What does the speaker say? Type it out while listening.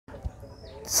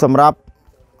សម្រាប់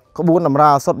ក្បួនតម្រា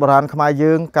ឱសថបុរាណខ្មែរ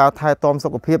យើងការថែទាំសុ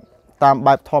ខភាពតាម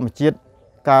បែបធម្មជាតិ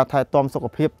ការថែទាំសុខ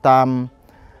ភាពតាម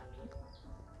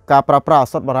ការប្រើប្រាស់ឱ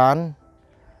សថបុរាណ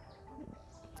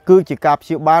គឺជាការព្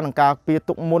យាបាលនិងការពារ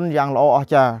ទុកមុនយ៉ាងល្អអស្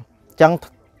ចារ្យអញ្ចឹង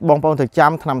បងប្អូនត្រូវ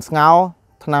ចាំថ្នាំស្ងោរ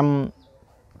ថ្នាំ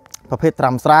ប្រភេទត្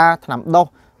រាំស្រាថ្នាំដុស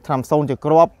ថ្នាំសូនជា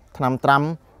គ្រាប់ថ្នាំត្រាំ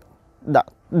ដាក់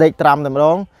ដេកត្រាំតែម្ដ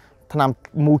ងថ្នាំ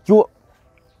មូជក់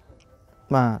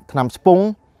បាទថ្នាំស្ពង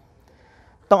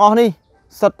ទាំងអស់នេះ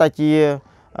សុទ្ធតែជា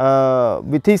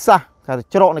វិធីសាស្ត្រការ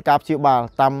ច្រកនៃការព្យាបាល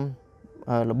តាម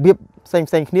របៀបផ្សេង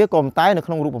គ្នាក៏ប៉ុន្តែនៅ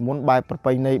ក្នុងរូបមន្តបែបប្រ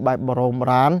ពៃណីបែបបរមបុ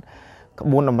រាណក្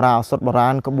បួនតម្រាឱសថបុរា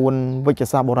ណក្បួនវិជ្ជ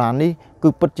សាស្ត្របុរាណនេះគឺ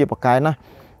ពិតជាប្រកែកណាស់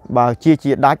បើ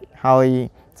ជាដាច់ហើយ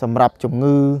សម្រាប់ជំ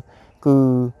ងឺគឺ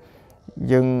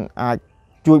យើងអាច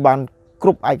ជួយបានគ្រ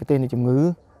ប់ឯកទេសនៃជំងឺ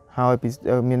ហើយ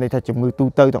មានន័យថាជំងឺទូ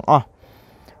ទៅទាំងអស់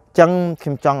អញ្ចឹងខ្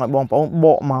ញុំចង់ឲ្យបងប្អូនប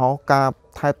កមកការ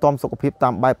ថែទាំសុខភាពតា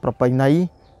មបែបប្រពៃណី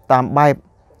តាមបែប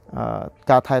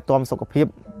ការថែទាំសុខភាព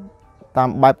តាម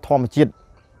បែបធម្មជាតិ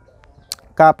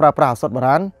ការប្រើប្រាស់ឱសថបុ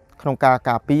រាណក្នុងការ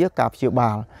ការពារការព្យាបា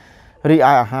លរីឯ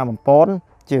អាហារបំពន់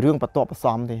ជារឿងបន្ទាប់បន្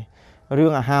សំទេរឿ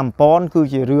ងអាហារបំពន់គឺ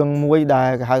ជារឿងមួយដែល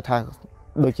គេហៅថា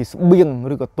ដូចជាស្បៀង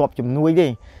ឬក៏ទ័ពជំនួយទេ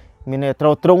មានន័យត្រូ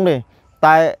វត្រង់ទេ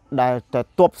តែដែលតែ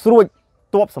ទ័ពស្រួច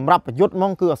ទ័ពសម្រាប់ប្រយុទ្ធហ្ម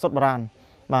ងគឺឱសថបុរាណ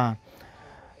បាទ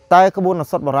តែក្បួនឱ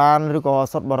សថបុរាណឬក៏ឱ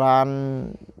សថបុរាណ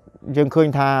យើងឃើញ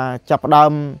ថាចាប់ផ្ដើ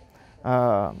ម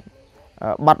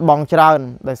បាត់បង់ច្រើន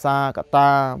ដោយសារកត្តា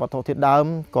វត្ថុធាតុដើម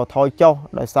ក៏ថយចុះ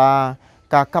ដោយសារ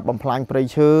ការកាប់បំផ្លាញព្រៃ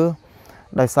ឈើ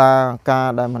ដោយសារការ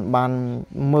ដែលมันបាន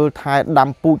មើលថែដាំ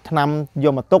ពូជថ្នាំយ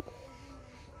កមកទុក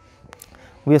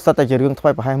វាសិតតែជារឿងថ្មី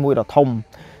ប្រហែលមួយដ៏ធំ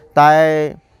តែ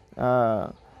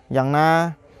យ៉ាងណា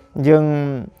យើង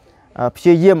ព្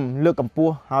យាយាមលើកកម្ព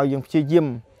ស់ហើយយើងព្យាយាម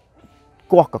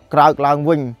គោះកក្រើកឡើង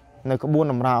វិញនៅក្បួន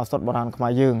តម្រាឱសថបុរាណខ្មែ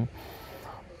រយើង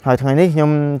ហើយថ្ងៃនេះខ្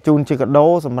ញុំជូនជាកាដូ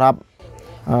សម្រាប់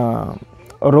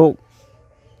រោគ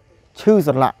ឈឺស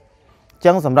ន្លាក់អញ្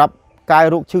ចឹងសម្រាប់កាយ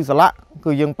រោគឈឺសន្លាក់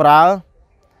គឺយើងប្រើ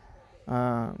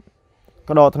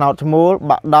ក្តោថ្នោតឈ្មោល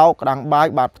បាក់ដោកក្តាំងបាយ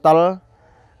បាតផ្តិល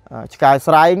ឆ្កែ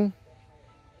ស្រែង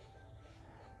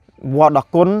វល្លិដ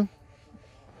គុណ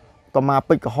កម្មា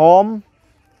ពេជ្រក្រហម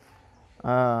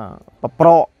បប្រ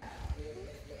ក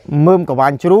មើមកវា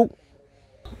ញ់ជ្រូក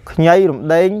ខ្ញីរំ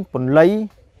ដេងពន្លៃ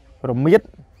រមៀត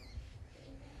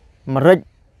ម្រេច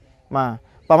បាទ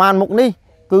ប្រមាណមុខនេះ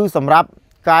គឺសម្រាប់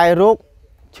កាយរោគ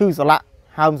ឈឺសន្លាក់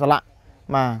ហើមសន្លាក់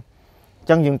បាទអញ្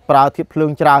ចឹងយើងប្រើធាតុភ្លើ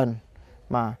ងច្រើន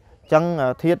បាទអញ្ចឹង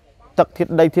ធាតុទឹកធាតុ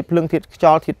ដីធាតុភ្លើងធាតុខ្យ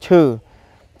ល់ធាតុឈើ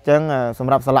អញ្ចឹងស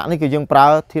ម្រាប់សន្លាក់នេះគឺយើងប្រើ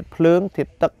ធាតុភ្លើងធា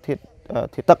តុទឹកធាតុ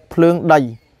ទឹកភ្លើងដី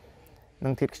និ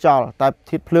ងធាតុខ្យល់តែ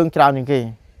ធាតុភ្លើងច្រើនជាងគេ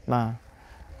បាទ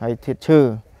ហើយធាតុឈើ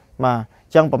បាទអ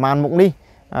ញ្ចឹងប្រមាណមុខនេះ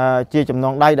ជាចំណ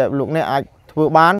ងដៃដែលលោកអ្នកអាចធ្វើបាន